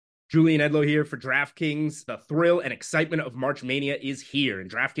Julian Edlow here for DraftKings. The thrill and excitement of March Mania is here,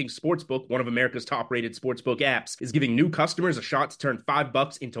 and DraftKings Sportsbook, one of America's top-rated sportsbook apps, is giving new customers a shot to turn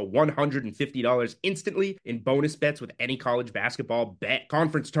 $5 into $150 instantly in bonus bets with any college basketball bet.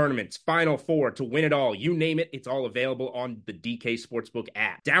 Conference tournaments, Final Four, to win it all, you name it, it's all available on the DK Sportsbook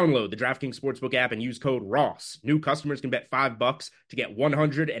app. Download the DraftKings Sportsbook app and use code ROSS. New customers can bet $5 to get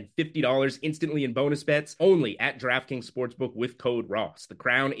 $150 instantly in bonus bets only at DraftKings Sportsbook with code ROSS. The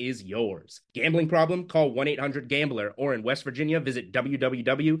crown is yours. Gambling problem? Call 1-800-GAMBLER, or in West Virginia, visit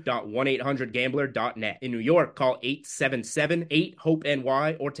www.1800gambler.net. In New York, call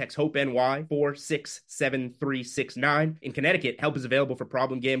 877-8-HOPE-NY or text HOPE-NY 467-369. In Connecticut, help is available for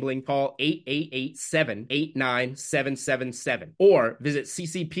problem gambling. Call 888-789-777 or visit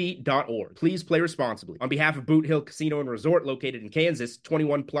ccp.org. Please play responsibly. On behalf of Boot Hill Casino and Resort located in Kansas,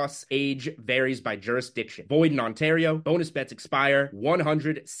 21 plus, age varies by jurisdiction. Void in Ontario. Bonus bets expire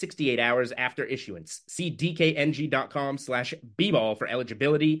 168 hours after issuance. See dkng.com/bball for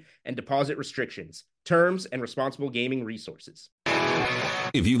eligibility and deposit restrictions, terms, and responsible gaming resources.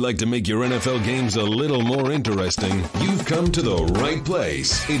 If you'd like to make your NFL games a little more interesting, you've come to the right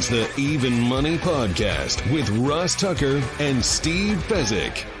place. It's the Even Money Podcast with Ross Tucker and Steve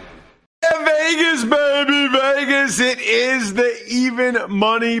Fezzik. Vegas, baby, Vegas. It is the Even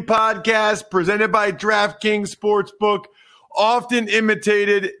Money Podcast presented by DraftKings Sportsbook. Often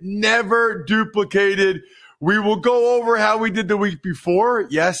imitated, never duplicated. We will go over how we did the week before.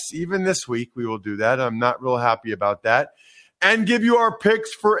 Yes, even this week we will do that. I'm not real happy about that. And give you our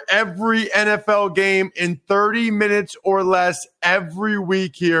picks for every NFL game in 30 minutes or less every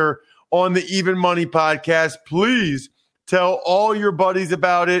week here on the Even Money Podcast. Please tell all your buddies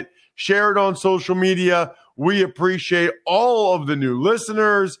about it. Share it on social media. We appreciate all of the new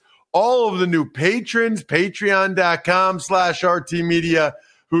listeners, all of the new patrons, patreon.com/RT Media,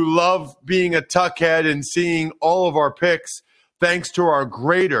 who love being a tuckhead and seeing all of our picks, thanks to our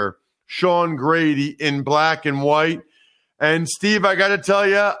grader, Sean Grady, in black and white. And Steve, I got to tell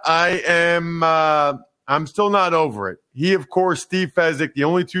you, I'm still not over it. He, of course, Steve Fezzik, the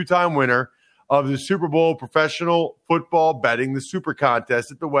only two-time winner of the Super Bowl professional football betting, the Super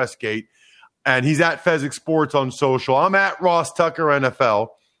Contest at the Westgate. And he's at Fezzik Sports on social. I'm at Ross Tucker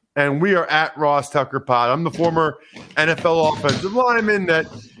NFL, and we are at Ross Tucker Pod. I'm the former NFL offensive lineman that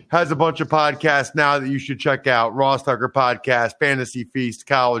has a bunch of podcasts now that you should check out. Ross Tucker Podcast, Fantasy Feast,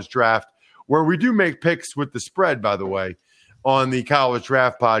 College Draft, where we do make picks with the spread, by the way, on the College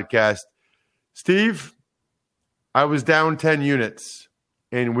Draft Podcast. Steve, I was down 10 units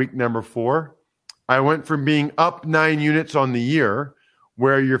in week number 4. I went from being up 9 units on the year,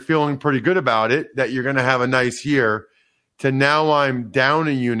 where you're feeling pretty good about it, that you're going to have a nice year, to now I'm down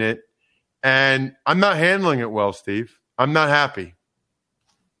a unit, and I'm not handling it well, Steve. I'm not happy.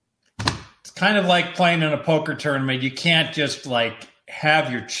 It's kind of like playing in a poker tournament. You can't just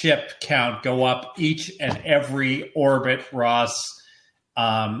have your chip count go up each and every orbit, Ross.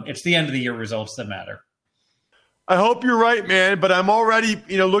 It's the end of the year results that matter. I hope you're right, man, but I'm already,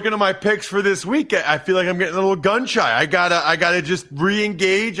 looking at my picks for this week. I feel like I'm getting a little gun shy. I gotta just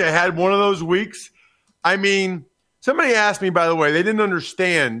re-engage. I had one of those weeks. I mean, somebody asked me, by the way, they didn't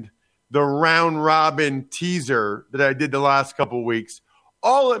understand the round robin teaser that I did the last couple of weeks.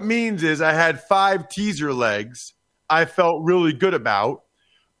 All it means is I had 5 teaser legs I felt really good about,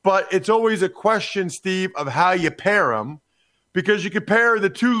 but it's always a question, Steve, of how you pair them, because you could pair the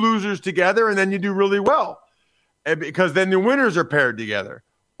 2 losers together and then you do really well. And because then the winners are paired together.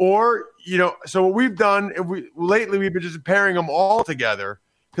 Or, so what we've done, lately we've been just pairing them all together,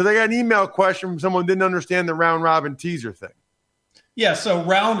 because I got an email question from someone who didn't understand the round robin teaser thing. Yeah, so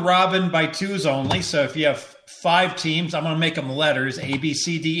round robin by 2s only. So if you have 5 teams, I'm going to make them letters, A, B,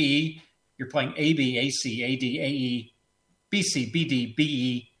 C, D, E. You're playing A, B, A, C, A, D, A, E, B, C, B, D, B,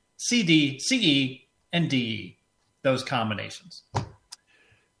 E, C, D, C, E, and D, E. Those combinations.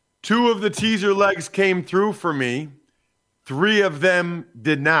 2 of the teaser legs came through for me. 3 of them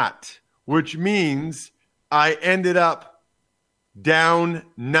did not, which means I ended up down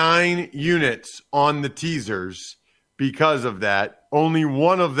 9 units on the teasers because of that. Only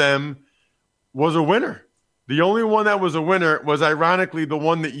one of them was a winner. The only one that was a winner was, ironically, the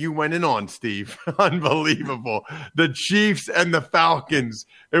one that you went in on, Steve. Unbelievable. The Chiefs and the Falcons.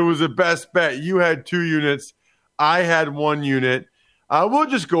 It was the best bet. You had 2 units. I had 1 unit. We'll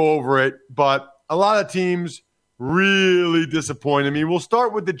just go over it, but a lot of teams really disappointed me. We'll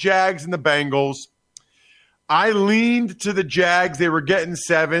start with the Jags and the Bengals. I leaned to the Jags. They were getting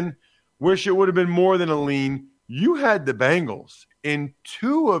 7. Wish it would have been more than a lean. You had the Bengals in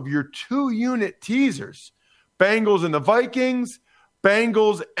 2 of your 2-unit teasers. Bengals and the Vikings,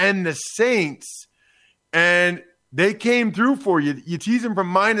 Bengals, and the Saints, and they came through for you. You teased them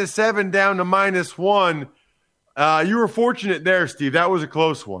from -7 down to -1. You were fortunate there, Steve. That was a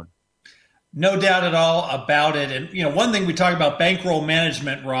close one. No doubt at all about it. And, one thing we talk about bankroll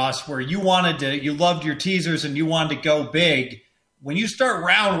management, Ross, where you loved your teasers and you wanted to go big. When you start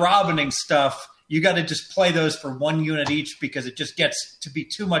round robining stuff, you got to just play those for 1 unit each because it just gets to be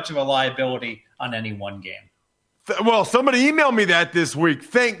too much of a liability on any one game. Well, somebody emailed me that this week.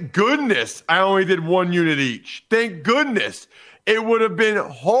 Thank goodness I only did 1 unit each. Thank goodness. It would have been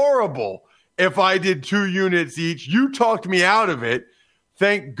horrible if I did 2 units each. You talked me out of it.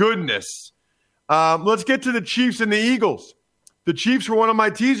 Thank goodness. Let's get to the Chiefs and the Eagles. The Chiefs were one of my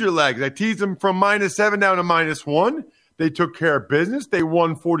teaser legs. I teased them from -7 down to -1. They took care of business. They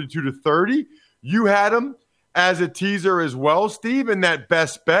won 42-30. You had them as a teaser as well, Steve, in that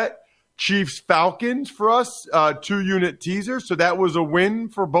best bet. Chiefs-Falcons for us, 2-unit teaser. So that was a win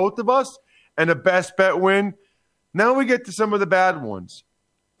for both of us and a best bet win. Now we get to some of the bad ones.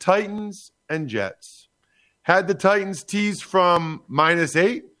 Titans and Jets. Had the Titans teased from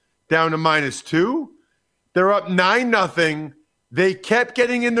 -8 down to -2. They're up 9-0. They kept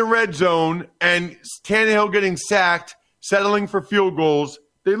getting in the red zone and Tannehill getting sacked, settling for field goals.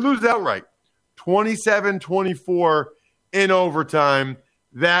 They lose outright. 27-24 in overtime.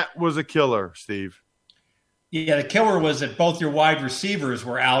 That was a killer, Steve. Yeah, the killer was that both your wide receivers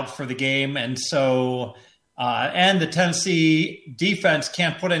were out for the game. And so, and the Tennessee defense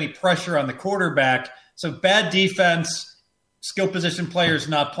can't put any pressure on the quarterback. So bad defense, skill position players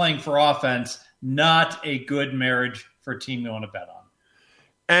not playing for offense, not a good marriage for a team you want to bet on.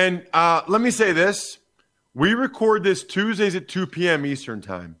 And let me say this. We record this Tuesdays at 2 p.m. Eastern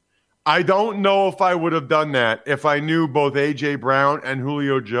time. I don't know if I would have done that if I knew both A.J. Brown and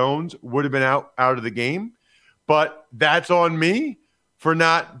Julio Jones would have been out of the game. But that's on me for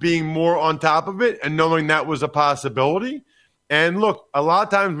not being more on top of it and knowing that was a possibility. And look, a lot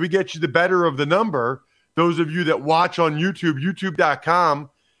of times we get you the better of the number. Those of you that watch on YouTube,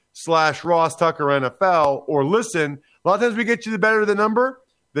 youtube.com/Ross Tucker NFL, or listen, a lot of times we get you the better of the number.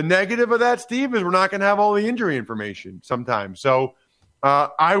 The negative of that, Steve, is we're not going to have all the injury information sometimes. So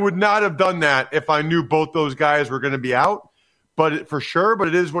I would not have done that if I knew both those guys were going to be out, but it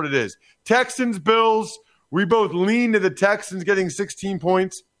is what it is. Texans, Bills, we both lean to the Texans getting 16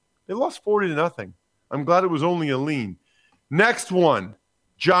 points. They lost 40-0. I'm glad it was only a lean. Next one,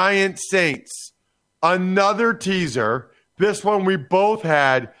 Giants, Saints. Another teaser. This one we both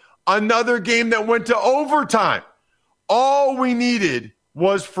had. Another game that went to overtime. All we needed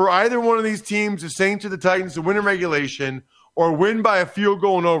was for either one of these teams, the Saints or the Titans, to win in regulation or win by a field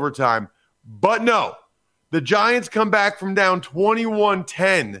goal in overtime. But no, the Giants come back from down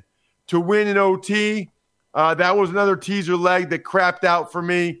 21-10 to win in OT. That was another teaser leg that crapped out for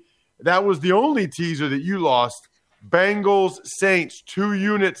me. That was the only teaser that you lost. Bengals, Saints, 2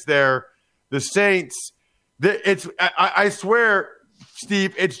 units there. The Saints, I swear,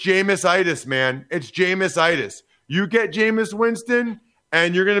 Steve, it's Jameis-itis, man. It's Jameis-itis. You get Jameis Winston,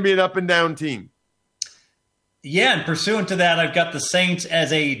 and you're going to be an up-and-down team. Yeah, and pursuant to that, I've got the Saints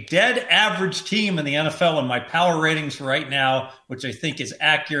as a dead average team in the NFL in my power ratings right now, which I think is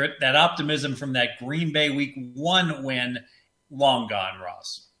accurate. That optimism from that Green Bay Week 1 win, long gone,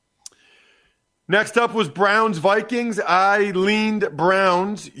 Ross. Next up was Browns-Vikings. I leaned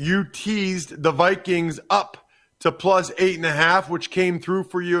Browns. You teased the Vikings up to +8.5, which came through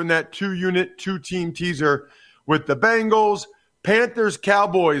for you in that 2-unit, 2-team teaser with the Bengals.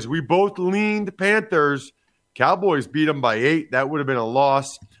 Panthers-Cowboys. We both leaned Panthers. Cowboys beat them by 8. That would have been a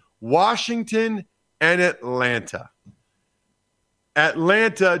loss. Washington and Atlanta.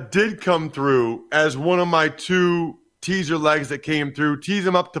 Atlanta did come through as one of my 2 teaser legs that came through. Tease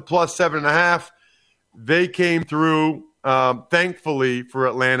them up to +7.5. They came through, thankfully, for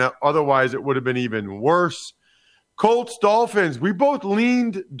Atlanta. Otherwise, it would have been even worse. Colts, Dolphins. We both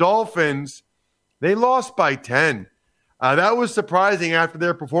leaned Dolphins. They lost by 10. That was surprising after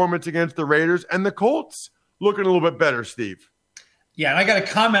their performance against the Raiders. And the Colts looking a little bit better, Steve. Yeah, and I got a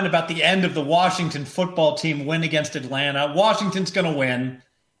comment about the end of the Washington football team win against Atlanta. Washington's going to win,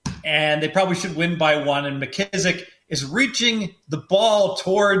 and they probably should win by 1. And McKissick is reaching the ball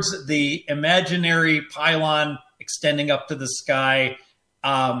towards the imaginary pylon extending up to the sky.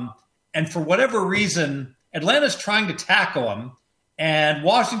 And for whatever reason, Atlanta's trying to tackle him, and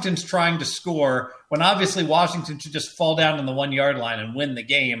Washington's trying to score when obviously Washington should just fall down on the 1-yard line and win the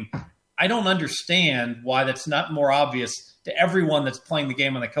game. I don't understand why that's not more obvious to everyone that's playing the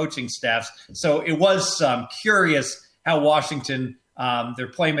game on the coaching staffs. So it was curious how Washington, their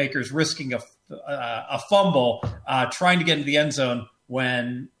playmakers risking a fumble trying to get into the end zone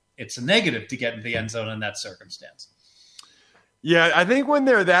when it's a negative to get into the end zone in that circumstance. Yeah, I think when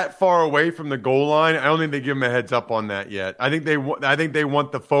they're that far away from the goal line, I don't think they give them a heads up on that yet. I think they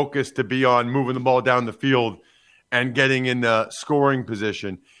want the focus to be on moving the ball down the field and getting in the scoring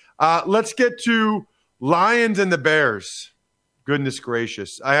position. Let's get to Lions and the Bears. Goodness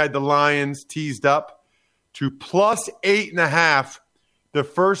gracious. I had the Lions teased up to plus 8.5 the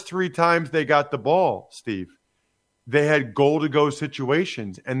first 3 times they got the ball, Steve. They had goal-to-go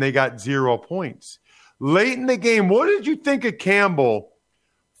situations, and they got 0 points. Late in the game, what did you think of Campbell?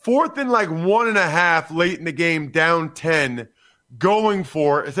 4th and 1.5 late in the game, down 10, going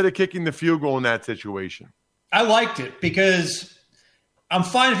for it instead of kicking the field goal in that situation. I liked it because I'm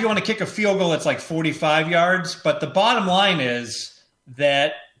fine if you want to kick a field goal that's 45 yards, but the bottom line is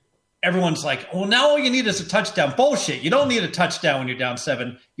that everyone's like, well, now all you need is a touchdown. Bullshit. You don't need a touchdown when you're down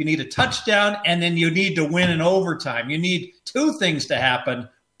 7. You need a touchdown, and then you need to win in overtime. You need 2 things to happen.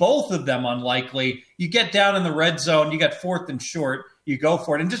 Both of them unlikely. You get down in the red zone, you got 4th and short, you go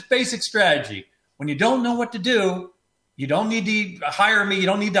for it. And just basic strategy. When you don't know what to do, you don't need to hire me. You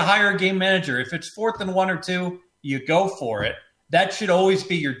don't need to hire a game manager. If it's 4th and 1 or 2, you go for it. That should always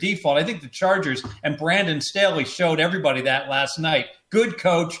be your default. I think the Chargers and Brandon Staley showed everybody that last night. Good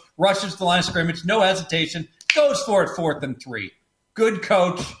coach, rushes the line of scrimmage, no hesitation, goes for it 4th and 3. Good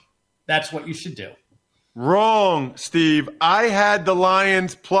coach. That's what you should do. Wrong, Steve. I had the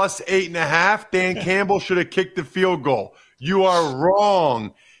Lions plus 8.5. Dan Campbell should have kicked the field goal. You are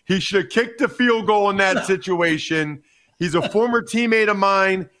wrong. He should have kicked the field goal in that situation. He's a former teammate of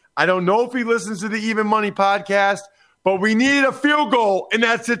mine. I don't know if he listens to the Even Money podcast, but we needed a field goal in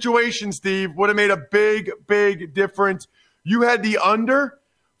that situation, Steve. Would have made a big, big difference. You had the under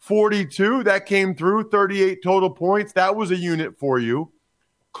 42. That came through, 38 total points. That was a unit for you.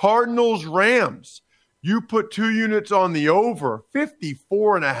 Cardinals, Rams. You put 2 units on the over,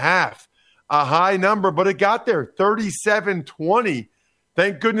 54.5, a high number, but it got there, 37-20.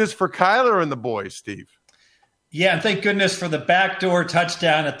 Thank goodness for Kyler and the boys, Steve. Yeah, and thank goodness for the backdoor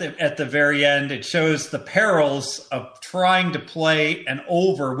touchdown at the very end. It shows the perils of trying to play an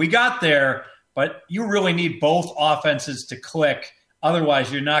over. We got there, but you really need both offenses to click.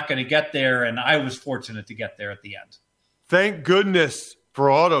 Otherwise, you're not going to get there, and I was fortunate to get there at the end. Thank goodness for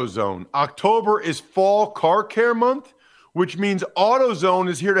AutoZone. October is fall car care month, which means AutoZone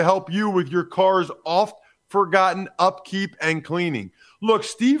is here to help you with your car's oft-forgotten upkeep and cleaning. Look,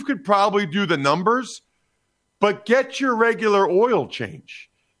 Steve could probably do the numbers, but get your regular oil change.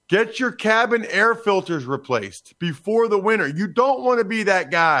 Get your cabin air filters replaced before the winter. You don't want to be that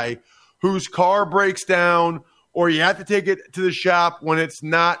guy whose car breaks down or you have to take it to the shop when it's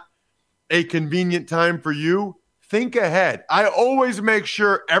not a convenient time for you. Think ahead. I always make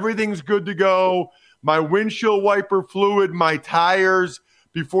sure everything's good to go. My windshield wiper fluid, my tires,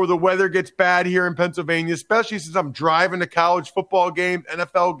 before the weather gets bad here in Pennsylvania, especially since I'm driving to college football games,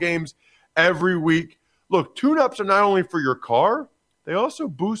 NFL games every week. Look, tune-ups are not only for your car, they also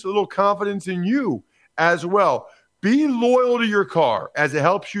boost a little confidence in you as well. Be loyal to your car as it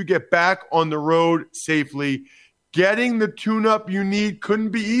helps you get back on the road safely. Getting the tune-up you need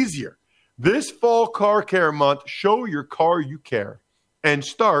couldn't be easier. This fall car care month, show your car you care and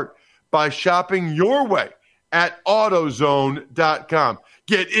start by shopping your way at AutoZone.com.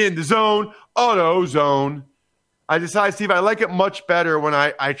 Get in the zone, AutoZone. I decided, Steve, I like it much better when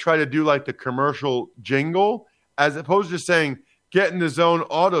I try to do the commercial jingle as opposed to saying, get in the zone,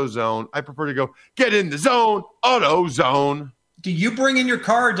 AutoZone. I prefer to go, get in the zone, AutoZone. Do you bring in your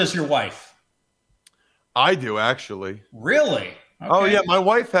car or does your wife? I do, actually. Really? Okay. Oh yeah, my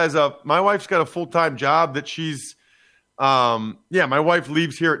wife's got a full-time job that she's my wife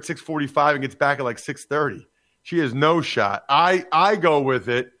leaves here at 6:45 and gets back at 6:30. She has no shot. I go with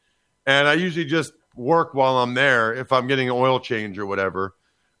it, and I usually just work while I'm there if I'm getting an oil change or whatever.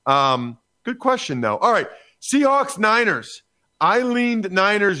 Good question though. All right, Seahawks Niners. I leaned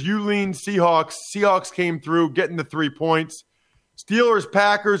Niners, you leaned Seahawks. Seahawks came through getting the 3 points. Steelers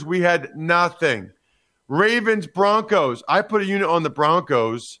Packers, we had nothing. Ravens, Broncos. I put a unit on the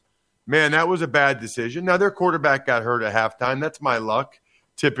Broncos. Man, that was a bad decision. Now, their quarterback got hurt at halftime. That's my luck,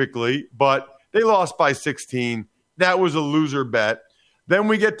 typically. But they lost by 16. That was a loser bet. Then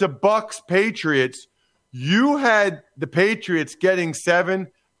we get to Bucks, Patriots. You had the Patriots getting 7.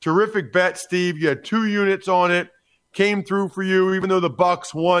 Terrific bet, Steve. You had 2 units on it. Came through for you, even though the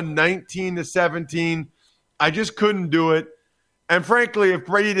Bucks won 19-17. I just couldn't do it. And frankly, if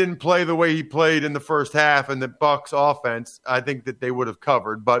Brady didn't play the way he played in the first half and the Bucs offense, I think that they would have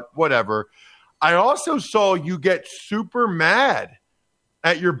covered, but whatever. I also saw you get super mad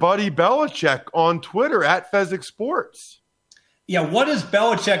at your buddy Belichick on Twitter at Fezzik Sports. Yeah, what is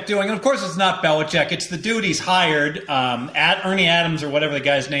Belichick doing? And of course, it's not Belichick. It's the dude he's hired, at Ernie Adams or whatever the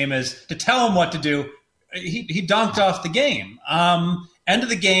guy's name is, to tell him what to do. He dunked off the game. End of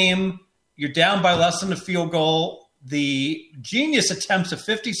the game, you're down by less than a field goal. The genius attempts a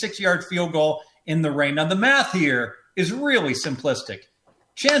 56-yard field goal in the rain. Now, the math here is really simplistic.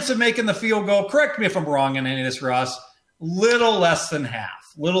 Chance of making the field goal, correct me if I'm wrong in any of this, Ross, little less than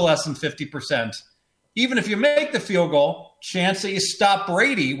half, little less than 50%. Even if you make the field goal, chance that you stop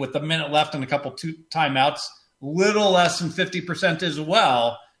Brady with a minute left and a couple timeouts, little less than 50% as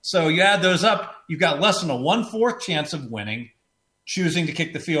well. So you add those up, you've got less than a 1/4 chance of winning, choosing to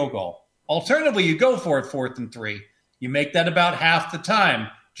kick the field goal. Alternatively, you go for it 4th and 3. You make that about half the time.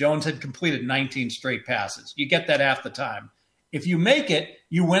 Jones had completed 19 straight passes. You get that half the time. If you make it,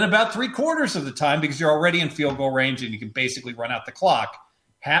 you win about 3/4 of the time because you're already in field goal range and you can basically run out the clock.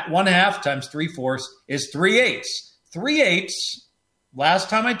 1/2 times 3/4 is 3/8. 3/8, last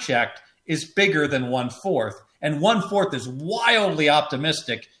time I checked, is bigger than 1/4. And 1/4 is wildly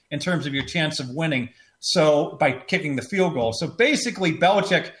optimistic in terms of your chance of winning. So by kicking the field goal. So basically,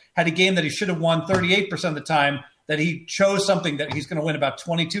 Belichick had a game that he should have won 38% of the time, that he chose something that he's going to win about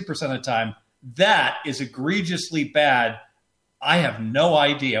 22% of the time. That is egregiously bad. I have no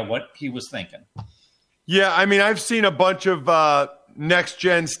idea what he was thinking. Yeah, I mean, I've seen a bunch of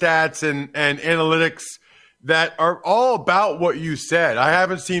next-gen stats and analytics that are all about what you said. I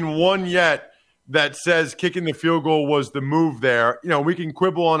haven't seen one yet that says kicking the field goal was the move there. You know, we can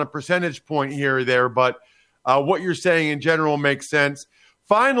quibble on a percentage point here or there, but what you're saying in general makes sense.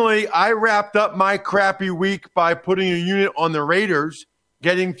 Finally, I wrapped up my crappy week by putting a unit on the Raiders,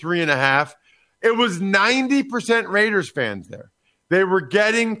 getting 3.5. It was 90% Raiders fans there. They were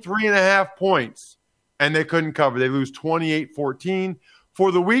getting 3.5 points, and they couldn't cover. They lose 28-14.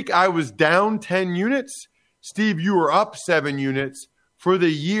 For the week, I was down 10 units. Steve, you were up 7 units. For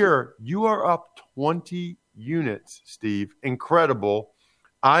the year, you are up 20 units, Steve. Incredible.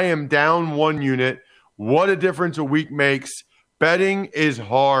 I am down 1 unit. What a difference a week makes. Betting is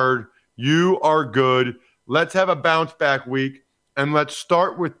hard. You are good. Let's have a bounce back week, and let's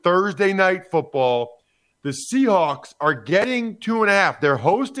start with Thursday night football. The Seahawks are getting 2.5. They're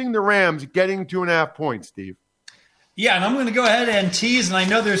hosting the Rams, getting 2.5 points, Steve. Yeah, and I'm going to go ahead and tease, and I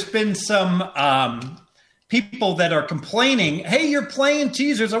know there's been some people that are complaining, hey, you're playing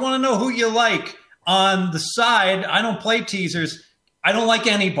teasers. I want to know who you like. On the side, I don't play teasers. I don't like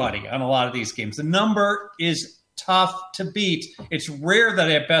anybody on a lot of these games. The number is tough to beat. It's rare that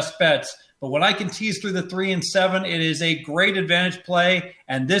I have best bets, but when I can tease through the 3 and 7, it is a great advantage play,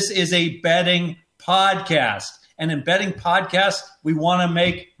 and this is a betting podcast. And in betting podcasts, we want to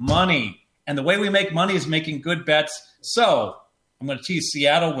make money. And the way we make money is making good bets. So I'm going to tease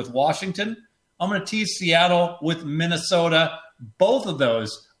Seattle with Washington. I'm going to tease Seattle with Minnesota. Both of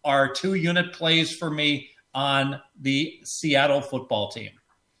those are 2-unit plays for me on the Seattle football team.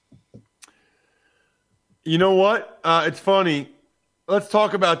 You know what? It's funny. Let's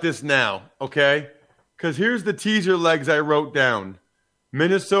talk about this now, okay? Because here's the teaser legs I wrote down.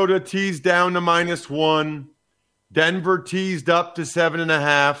 Minnesota teased down to -1. Denver teased up to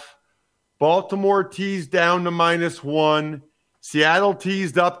 7.5. Baltimore teased down to -1. Seattle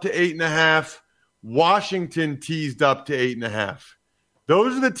teased up to 8.5. Washington teased up to 8.5.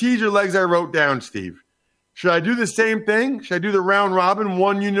 Those are the teaser legs I wrote down, Steve. Should I do the same thing? Should I do the round robin,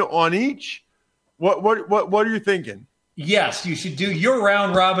 1 unit on each? What are you thinking? Yes, you should do your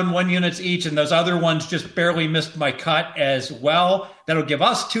round robin, 1 units each, and those other ones just barely missed my cut as well. That'll give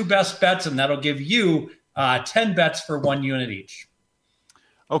us 2 best bets, and that'll give you 10 bets for 1 unit each.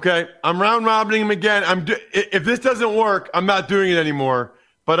 Okay, I'm round robining them again. If this doesn't work, I'm not doing it anymore.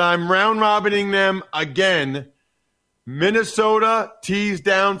 But I'm round robining them again. Minnesota teased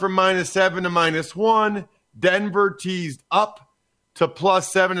down from -7 to -1. Denver teased up to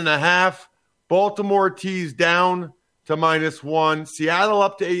 +7.5. Baltimore teased down to -1. Seattle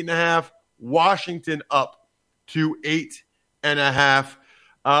up to 8.5. Washington up to 8.5.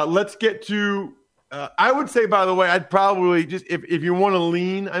 Let's get to, I would say, by the way, I'd probably just, if you want to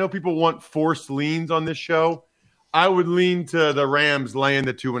lean, I know people want forced leans on this show. I would lean to the Rams laying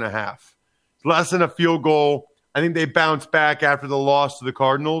the 2.5. It's less than a field goal. I think they bounce back after the loss to the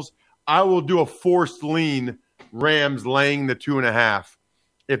Cardinals. I will do a forced lean, Rams laying the 2.5,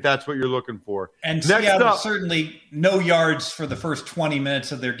 if that's what you're looking for. And Seattle certainly no yards for the first 20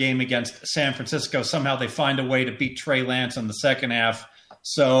 minutes of their game against San Francisco. Somehow they find a way to beat Trey Lance in the second half.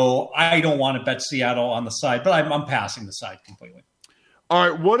 So I don't want to bet Seattle on the side, but I'm passing the side completely. All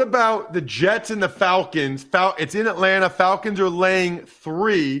right, what about the Jets and the Falcons? It's in Atlanta. Falcons are laying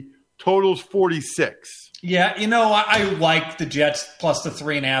 3, totals 46. Yeah, I like the Jets plus the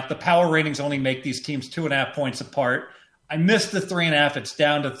 3.5. The power ratings only make these teams 2.5 points apart. I missed the 3.5. It's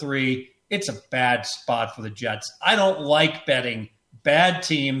down to 3. It's a bad spot for the Jets. I don't like betting bad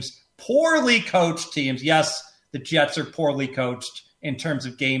teams, poorly coached teams. Yes, the Jets are poorly coached in terms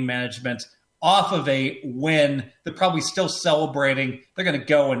of game management. Off of a win, they're probably still celebrating. They're going to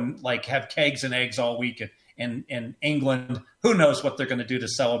go and have kegs and eggs all week in England. Who knows what they're going to do to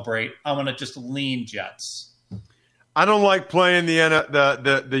celebrate? I'm going to just lean Jets. I don't like playing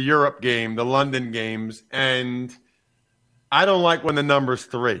the Europe game, the London games, and I don't like when the number's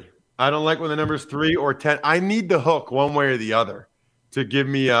 3. I don't like when the number's 3 or 10. I need the hook one way or the other to give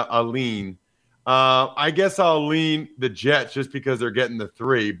me a lean. I guess I'll lean the Jets just because they're getting the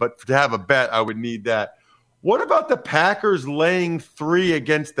 3. But to have a bet, I would need that. What about the Packers laying 3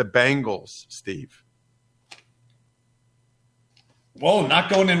 against the Bengals, Steve? Whoa, not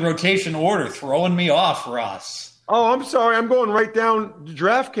going in rotation order, throwing me off, Ross. Oh, I'm sorry. I'm going right down to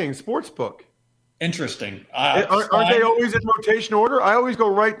DraftKings Sportsbook. Interesting. Aren't they always in rotation order? I always go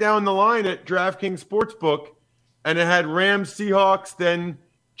right down the line at DraftKings Sportsbook, and it had Rams, Seahawks, then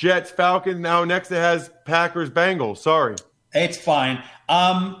Jets, Falcons. Now next it has Packers, Bengals. Sorry. It's fine.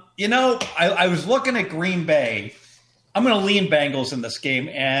 I was looking at Green Bay. I'm going to lean Bengals in this game.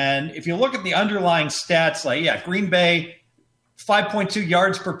 And if you look at the underlying stats, Green Bay, 5.2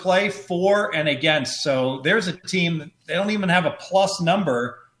 yards per play, for and against. So there's a team, they don't even have a plus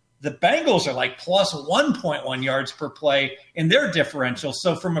number. The Bengals are plus 1.1 yards per play in their differential.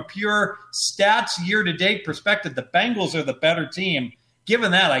 So from a pure stats year-to-date perspective, the Bengals are the better team.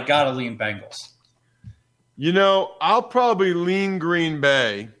 Given that, I got to lean Bengals. I'll probably lean Green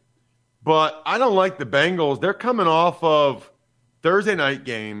Bay, but I don't like the Bengals. They're coming off of Thursday night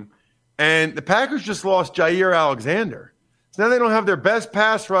game, and the Packers just lost Jair Alexander. So now they don't have their best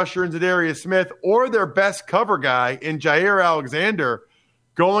pass rusher in Zadarius Smith or their best cover guy in Jair Alexander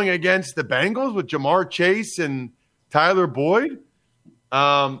going against the Bengals with Jamar Chase and Tyler Boyd.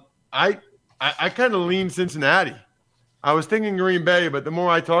 I kind of lean Cincinnati. I was thinking Green Bay, but the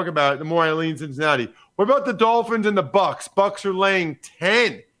more I talk about it, the more I lean Cincinnati. What about the Dolphins and the Bucks? Bucks are laying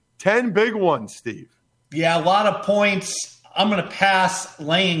 10. 10 big ones, Steve. Yeah, a lot of points. I'm going to pass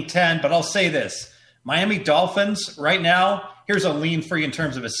laying 10, but I'll say this. Miami Dolphins right now, here's a lean for you in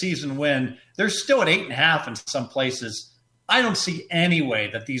terms of a season win. They're still at 8.5 in some places. I don't see any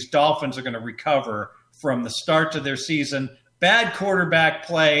way that these Dolphins are going to recover from the start to their season. Bad quarterback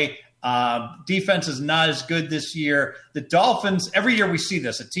play. Defense is not as good this year. The Dolphins, every year we see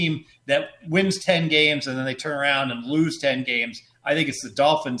this, a team that wins 10 games and then they turn around and lose 10 games. I think it's the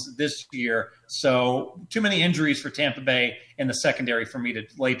Dolphins this year. So too many injuries for Tampa Bay in the secondary for me to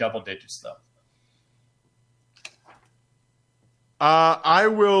lay double digits, though. I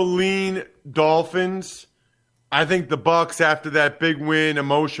will lean Dolphins. I think the Bucks, after that big win,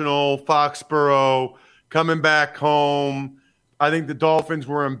 emotional, Foxborough, coming back home, I think the Dolphins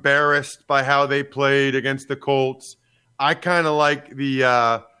were embarrassed by how they played against the Colts. I kind of like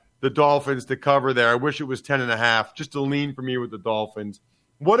the Dolphins to cover there. I wish it was 10.5, just a lean for me with the Dolphins.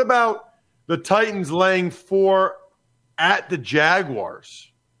 What about the Titans laying 4 at the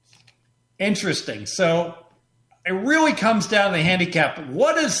Jaguars? Interesting. So it really comes down to the handicap.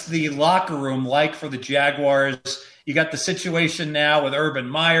 What is the locker room like for the Jaguars? You got the situation now with Urban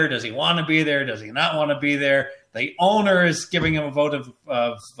Meyer. Does he want to be there? Does he not want to be there? The owner is giving him a vote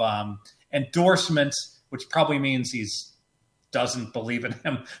of endorsements, which probably means he doesn't believe in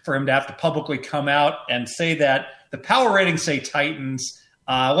him for him to have to publicly come out and say that. The power ratings say Titans.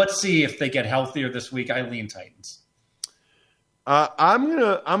 Let's see if they get healthier this week. I lean Titans. I'm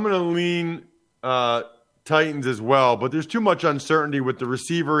gonna lean Titans as well, but there's too much uncertainty with the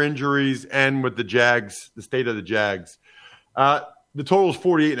receiver injuries and with the Jags, the state of the Jags. The total's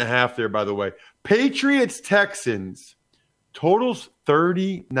 48.5 there, by the way. Patriots, Texans, totals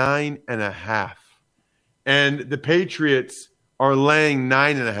 39.5. And the Patriots are laying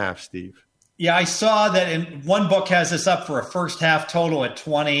 9.5, Steve. Yeah, I saw that in one book has this up for a first half total at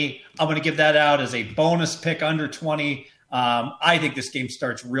 20. I'm going to give that out as a bonus pick under 20. I think this game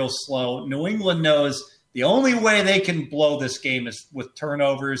starts real slow. New England knows the only way they can blow this game is with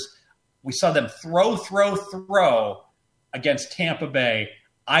turnovers. We saw them throw against Tampa Bay.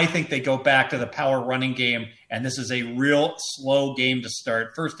 I think they go back to the power running game, and this is a real slow game to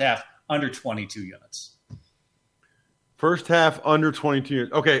start. First half, under 22 units. First half, under 22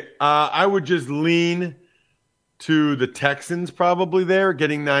 units. Okay, I would just lean to the Texans probably there,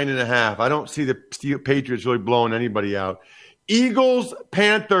 getting 9.5. I don't see the Patriots really blowing anybody out. Eagles,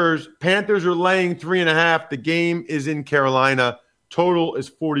 Panthers. Panthers are laying 3.5. The game is in Carolina. Total is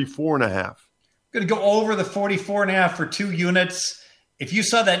 44.5. Going to go over the 44.5 for 2 units. If you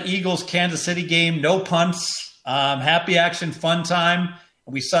saw that Eagles-Kansas City game, no punts, happy action, fun time.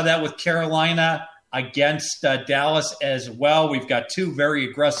 We saw that with Carolina against Dallas as well. We've got 2 very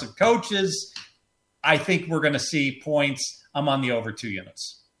aggressive coaches. I think we're going to see points. I'm on the over 2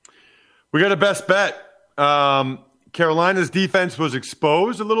 units. We got a best bet. Carolina's defense was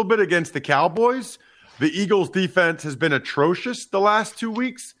exposed a little bit against the Cowboys. The Eagles' defense has been atrocious the last 2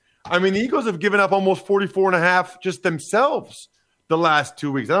 weeks. I mean, the Eagles have given up almost 44.5 just themselves the last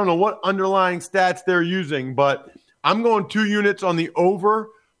 2 weeks. I don't know what underlying stats they're using, but I'm going 2 units on the over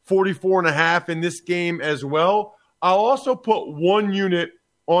 44.5 in this game as well. I'll also put 1 unit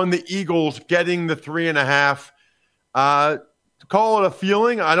on the Eagles getting the 3.5. Call it a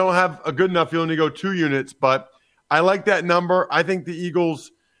feeling. I don't have a good enough feeling to go 2 units, but I like that number. I think the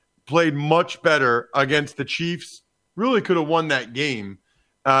Eagles played much better against the Chiefs. Really could have won that game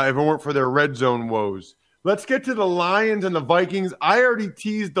if it weren't for their red zone woes. Let's get to the Lions and the Vikings. I already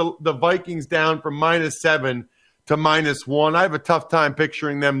teased the Vikings down from -7 to -1. I have a tough time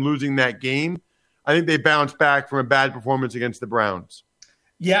picturing them losing that game. I think they bounced back from a bad performance against the Browns.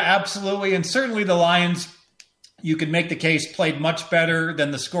 Yeah, absolutely. And certainly the Lions, you could make the case, played much better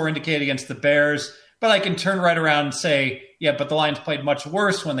than the score indicated against the Bears. But I can turn right around and say, yeah, but the Lions played much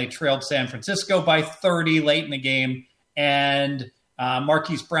worse when they trailed San Francisco by 30 late in the game. And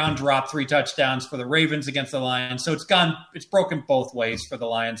Marquise Brown dropped 3 touchdowns for the Ravens against the Lions. So it's broken both ways for the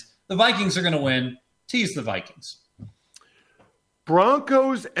Lions. The Vikings are going to win. Tease the Vikings.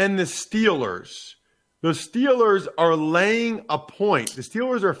 Broncos and the Steelers. The Steelers are laying a point. The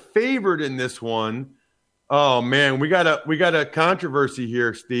Steelers are favored in this one. Oh man, we got a controversy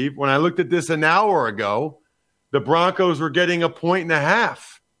here, Steve. When I looked at this an hour ago, the Broncos were getting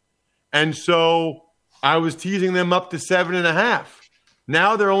 1.5, and so I was teasing them up to 7.5.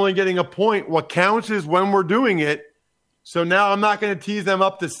 Now they're only getting a point. What counts is when we're doing it. So now I'm not going to tease them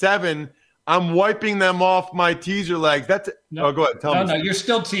up to 7. I'm wiping them off my teaser legs. Go ahead. Tell me. No, you're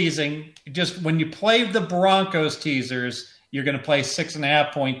still teasing. Just when you play the Broncos teasers, you're going to play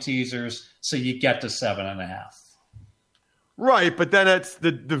 6.5 point teasers, so you get to 7.5. Right, but then it's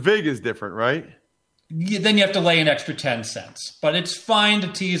the vig is different, right? Then you have to lay an extra 10 cents. But it's fine to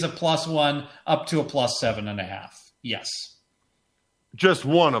tease a +1 up to a +7.5. Yes. Just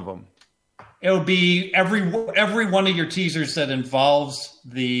one of them. It would be every one of your teasers that involves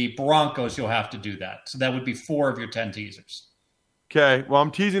the Broncos, you'll have to do that. So that would be 4 of your 10 teasers. Okay, well,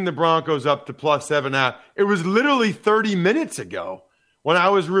 I'm teasing the Broncos up to +7.5. It was literally 30 minutes ago when I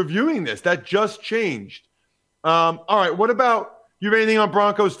was reviewing this. That just changed. All right, what about – you have anything on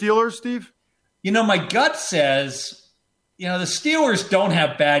Broncos Steelers, Steve? My gut says, the Steelers don't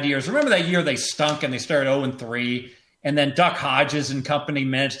have bad years. Remember that year they stunk and they started 0-3, and then Duck Hodges and company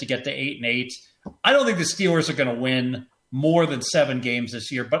managed to get to 8-8. I don't think the Steelers are going to win more than 7 games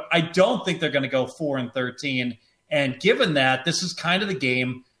this year, but I don't think they're going to go 4-13. And given that, this is kind of the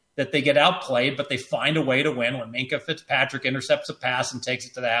game that they get outplayed, but they find a way to win when Minkah Fitzpatrick intercepts a pass and takes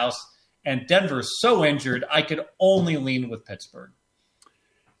it to the house. And Denver is so injured, I could only lean with Pittsburgh.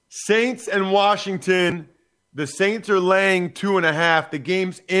 Saints and Washington. The Saints are laying 2.5. The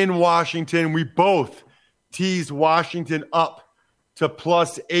game's in Washington. We both teased Washington up to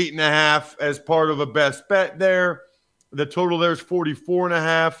 +8.5 as part of a best bet there. The total there is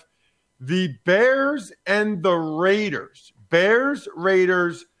 44.5. The Bears and the Raiders. Bears,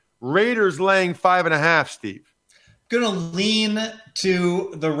 Raiders laying 5.5, Steve. Going to lean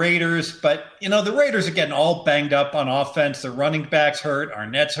to the Raiders, but, the Raiders are getting all banged up on offense. Their running backs hurt.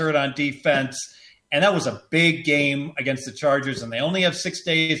 Arnett's hurt on defense. And that was a big game against the Chargers, and they only have 6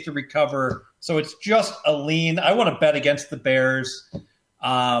 days to recover. So it's just a lean. I want to bet against the Bears.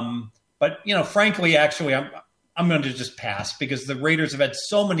 But, frankly, actually, I'm going to just pass because the Raiders have had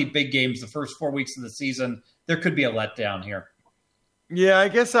so many big games the first 4 weeks of the season. There could be a letdown here. Yeah, I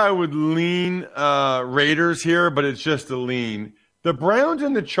guess I would lean Raiders here, but it's just a lean. The Browns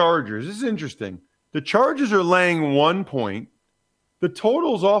and the Chargers, this is interesting. The Chargers are laying 1 point. The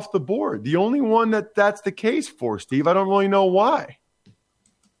total's off the board. The only one that's the case for, Steve. I don't really know why.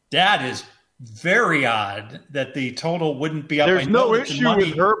 That is very odd that the total wouldn't be up. There's no issue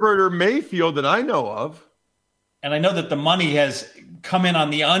with Herbert or Mayfield that I know of. And I know that the money has come in on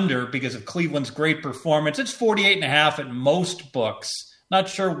the under because of Cleveland's great performance. It's 48.5 at most books. Not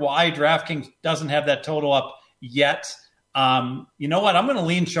sure why DraftKings doesn't have that total up yet. You know what? I'm going to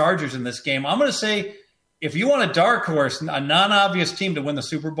lean Chargers in this game. I'm going to say if you want a dark horse, a non-obvious team to win the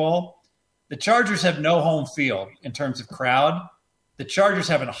Super Bowl, The Chargers have no home field in terms of crowd. The Chargers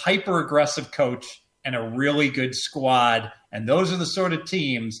have a hyper-aggressive coach and a really good squad, and those are the sort of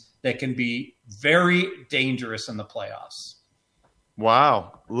teams that can be very dangerous in the playoffs.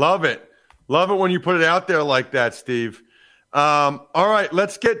 Wow. Love it. Love it when you put it out there like that, Steve. All right,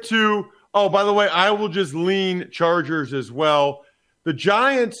 let's get to – oh, by the way, I will just lean Chargers as well. The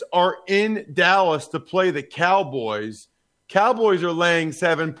Giants are in Dallas to play the Cowboys. Cowboys are laying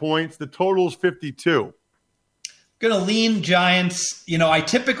 7 points. The total is 52. Going to lean Giants. You know, I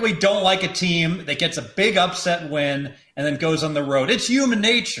typically don't like a team that gets a big upset win and then goes on the road. It's human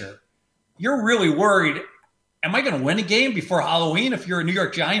nature. You're really worried, am I going to win a game before Halloween if you're a New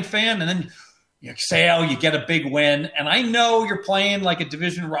York Giant fan? And then you exhale, you get a big win. And I know you're playing like a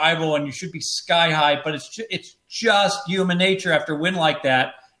division rival and you should be sky high, but it's just human nature. After a win like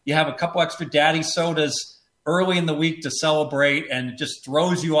that, you have a couple extra daddy sodas early in the week to celebrate, and it just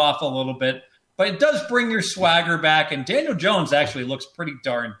throws you off a little bit. But it does bring your swagger back, and Daniel Jones actually looks pretty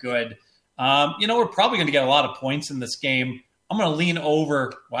darn good. We're probably going to get a lot of points in this game. I'm going to lean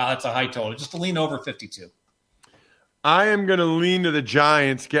over. Wow, that's a high total. Just to lean over 52. I am going to lean to the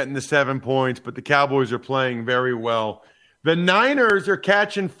Giants getting the 7 points, but the Cowboys are playing very well. The Niners are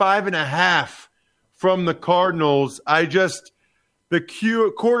catching 5.5 from the Cardinals.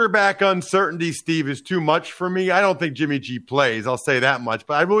 The quarterback uncertainty, Steve, is too much for me. I don't think Jimmy G plays. I'll say that much.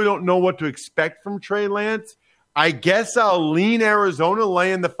 But I really don't know what to expect from Trey Lance. I guess I'll lean Arizona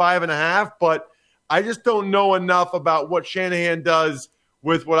laying the 5.5, but I just don't know enough about what Shanahan does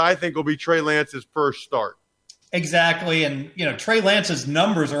with what I think will be Trey Lance's first start. Exactly. And, Trey Lance's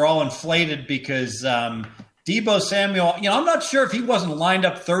numbers are all inflated because Deebo Samuel, I'm not sure if he wasn't lined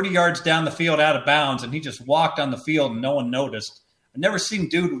up 30 yards down the field out of bounds and he just walked on the field and no one noticed. I've never seen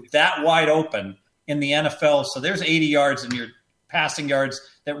dude that wide open in the NFL. So there's 80 yards in your passing yards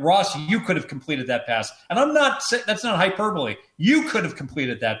that, Ross, you could have completed that pass. And I'm not saying that's not hyperbole. You could have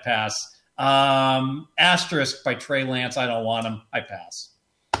completed that pass. Asterisk by Trey Lance. I don't want him. I pass.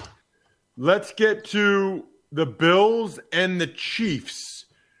 Let's get to the Bills and the Chiefs.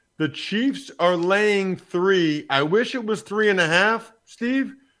 The Chiefs are laying 3. I wish it was 3.5,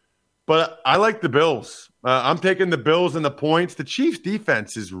 Steve, but I like the Bills. I'm taking the Bills and the points. The Chiefs'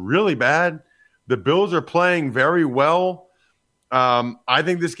 defense is really bad. The Bills are playing very well. I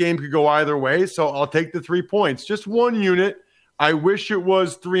think this game could go either way, so I'll take the 3 points. Just 1 unit. I wish it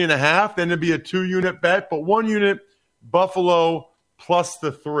was 3.5. Then it'd be a 2-unit bet, but 1 unit, Buffalo plus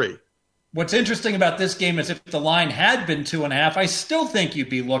the 3. What's interesting about this game is if the line had been 2.5, I still think you'd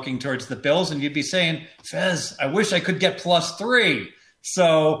be looking towards the Bills and you'd be saying, Fez, I wish I could get plus 3.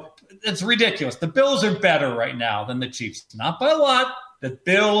 So it's ridiculous. The Bills are better right now than the Chiefs. Not by a lot. The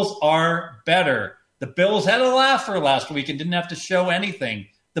Bills are better. The Bills had a laugher last week and didn't have to show anything.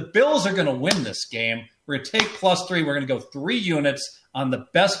 The Bills are going to win this game. We're going to take plus 3. We're going to go 3 units on the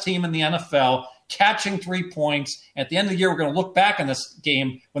best team in the NFL, catching 3 points. At the end of the year, we're going to look back on this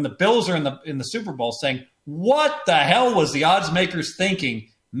game when the Bills are in the Super Bowl saying, what the hell was the odds makers thinking,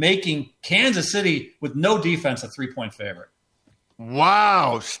 making Kansas City with no defense a 3-point favorite?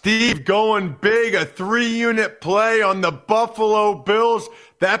 Wow, Steve going big, a 3-unit play on the Buffalo Bills.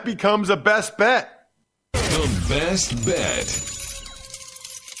 That becomes a best bet. The best bet.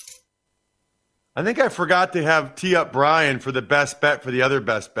 I think I forgot to tee up Brian for the best bet for the other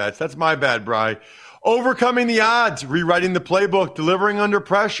best bets. That's my bad, Brian. Overcoming the odds, rewriting the playbook, delivering under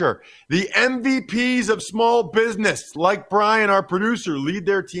pressure. The MVPs of small business, like Brian, our producer, lead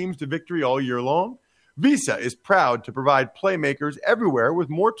their teams to victory all year long. Visa is proud to provide playmakers everywhere with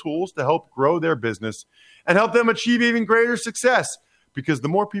more tools to help grow their business and help them achieve even greater success. Because the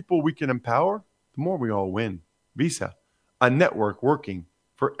more people we can empower, the more we all win. Visa, a network working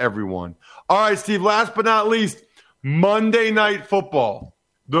for everyone. All right, Steve, last but not least, Monday Night Football.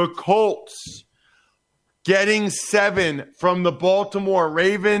 The Colts getting 7 from the Baltimore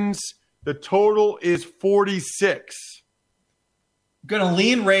Ravens. The total is 46. I'm going to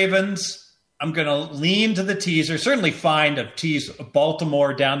lean Ravens. I'm going to lean to the teaser. Certainly find a tease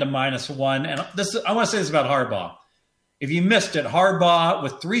Baltimore down to -1. And I want to say this about Harbaugh. If you missed it, Harbaugh,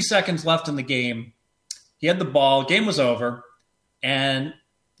 with 3 seconds left in the game, he had the ball. Game was over. And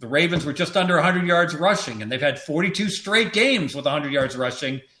the Ravens were just under 100 yards rushing. And they've had 42 straight games with 100 yards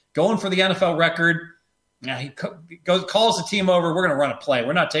rushing, going for the NFL record. Now he calls the team over. We're going to run a play.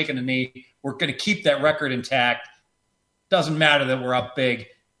 We're not taking a knee. We're going to keep that record intact. Doesn't matter that we're up big.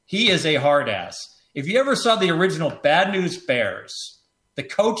 He is a hard ass. If you ever saw the original Bad News Bears, the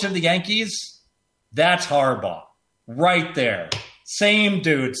coach of the Yankees, that's Harbaugh. Right there. Same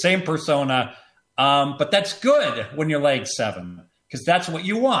dude, same persona. But that's good when you're laying 7. because that's what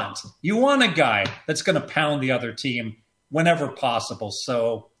you want. You want a guy that's going to pound the other team whenever possible.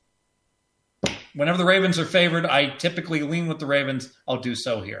 So whenever the Ravens are favored, I typically lean with the Ravens. I'll do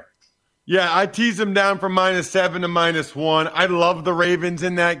so here. Yeah, I tease them down from -7 to -1. I love the Ravens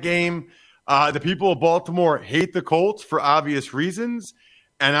in that game. The people of Baltimore hate the Colts for obvious reasons.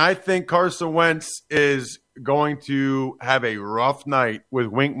 And I think Carson Wentz is going to have a rough night with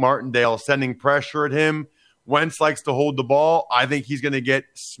Wink Martindale sending pressure at him. Wentz likes to hold the ball. I think he's going to get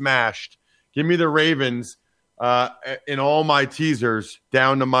smashed. Give me the Ravens in all my teasers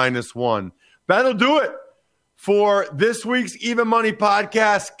down to -1. That'll do it for this week's Even Money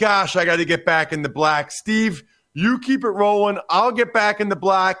podcast. Gosh, I got to get back in the black. Steve, you keep it rolling. I'll get back in the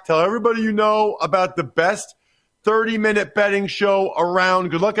black. Tell everybody you know about the best 30-minute betting show around.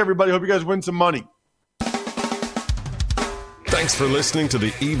 Good luck, everybody. Hope you guys win some money. Thanks for listening to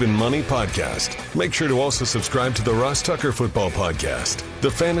the Even Money Podcast. Make sure to also subscribe to the Ross Tucker Football Podcast,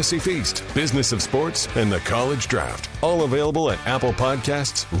 The Fantasy Feast, Business of Sports, and The College Draft. All available at Apple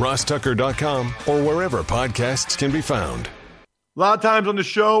Podcasts, rosstucker.com, or wherever podcasts can be found. A lot of times on the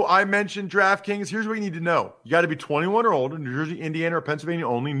show, I mentioned DraftKings. Here's what you need to know. You got to be 21 or older, New Jersey, Indiana, or Pennsylvania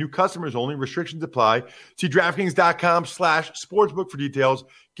only. New customers only. Restrictions apply. See DraftKings.com/sportsbook for details.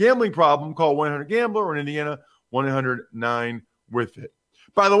 Gambling problem, call 1-800-GAMBLER, or in Indiana, 1-800-9-WITH-IT.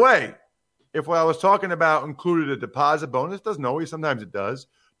 By the way, if what I was talking about included a deposit bonus, doesn't always, sometimes it does.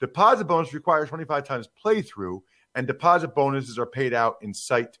 Deposit bonus requires 25 times playthrough, and deposit bonuses are paid out in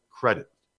site credit.